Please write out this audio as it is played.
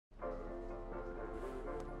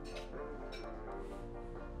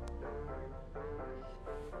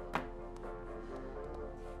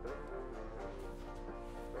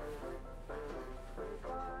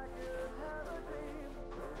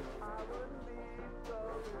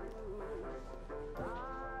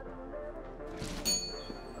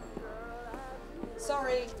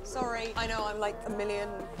sorry. I know I'm like a million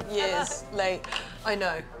years late. I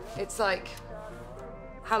know. It's like,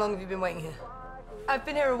 how long have you been waiting here? I've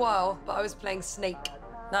been here a while, but I was playing Snake.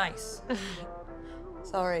 Nice.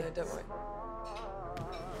 Sorry. No, don't worry.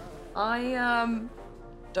 I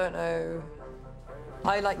don't know.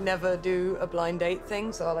 I like never do a blind date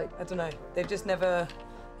thing, so I don't know. They've just never.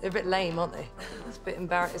 They're a bit lame, aren't they? It's a bit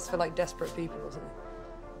embarrassing. It's for like desperate people or something.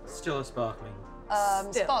 Still a sparkling.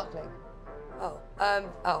 Still. Sparkling.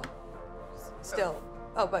 Oh. Still.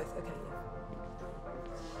 Oh, both. Okay.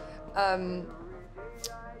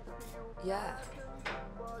 Yeah.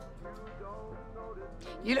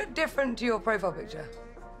 You look different to your profile picture.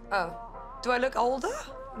 Oh. Do I look older?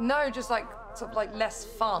 No, just like sort of like less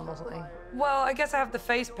fun or something. Well, I guess I have the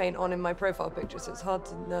face paint on in my profile picture, so it's hard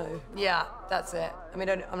to know. Yeah, that's it. I mean,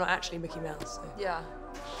 I'm not actually Mickey Mouse, so. Yeah.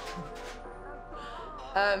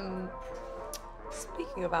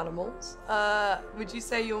 Speaking of animals, would you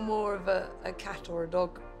say you're more of a cat or a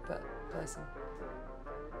dog person?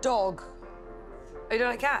 Dog. Oh, you don't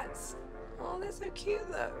like cats? Oh, they're so cute,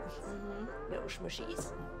 though. Little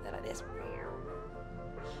smushies. They're like this.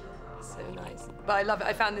 So nice. But I love it.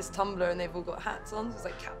 I found this Tumblr and they've all got hats on. So it's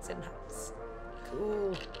like cats in hats.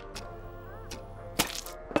 Cool.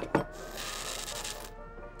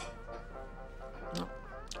 Do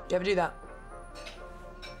you ever do that?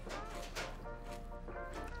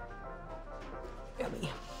 Yummy.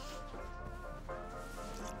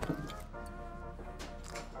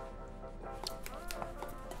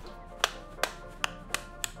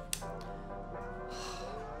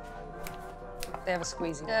 They have a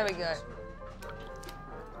squeezy. There we go.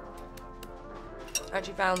 I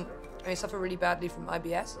actually found I suffer really badly from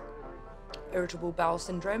IBS, irritable bowel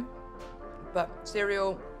syndrome. But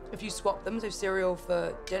cereal, if you swap them, so cereal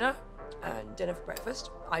for dinner and dinner for breakfast,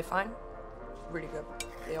 I find really good.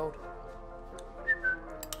 The old.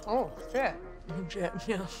 Oh, shit. Shit,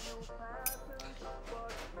 yeah.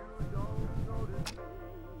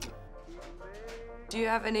 Do you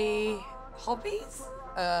have any hobbies?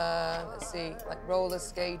 Let's see, like roller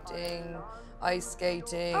skating, ice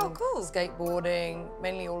skating, oh, cool. Skateboarding,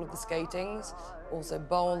 mainly all of the skatings. Also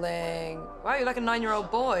bowling. Wow, you're like a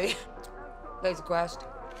 9-year-old boy. Laser Quest,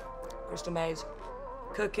 Crystal Maze,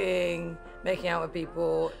 cooking, making out with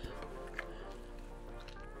people.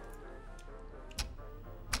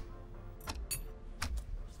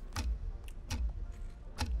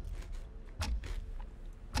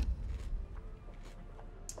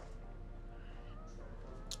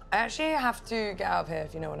 I actually have to get out of here,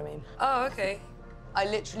 if you know what I mean. Oh, okay. I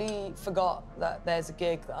literally forgot that there's a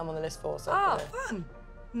gig that I'm on the list for, so. Oh, fun.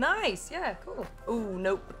 Nice, yeah, cool. Ooh,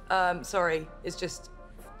 nope. Sorry, it's just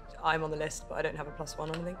I'm on the list, but I don't have a +1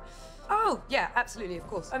 or anything. Oh, yeah, absolutely, of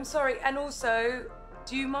course. I'm sorry, and also,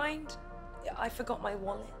 do you mind? I forgot my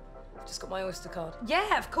wallet. I've just got my Oyster card.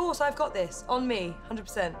 Yeah, of course, I've got this, on me,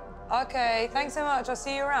 100%. Okay, thanks so much. I'll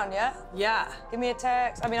see you around, yeah? Yeah. Give me a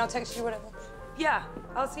text. I mean, I'll text you, whatever. Yeah,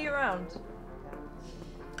 I'll see you around.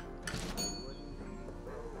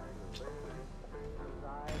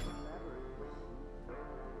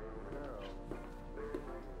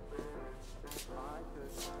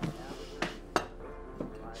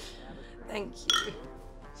 Thank you.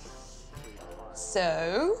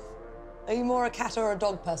 So, are you more a cat or a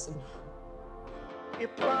dog person? If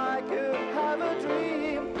I could have a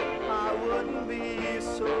dream, I wouldn't be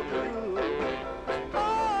so blue.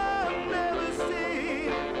 I've never seen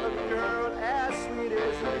a girl as sweet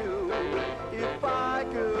as you. If I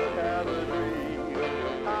could have a dream,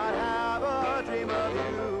 I'd have a dream of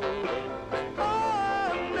you.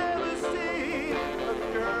 I've never seen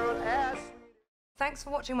a girl as sweet. Thanks for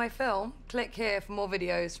watching my film. Click here for more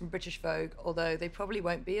videos from British Vogue, although they probably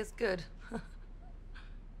won't be as good.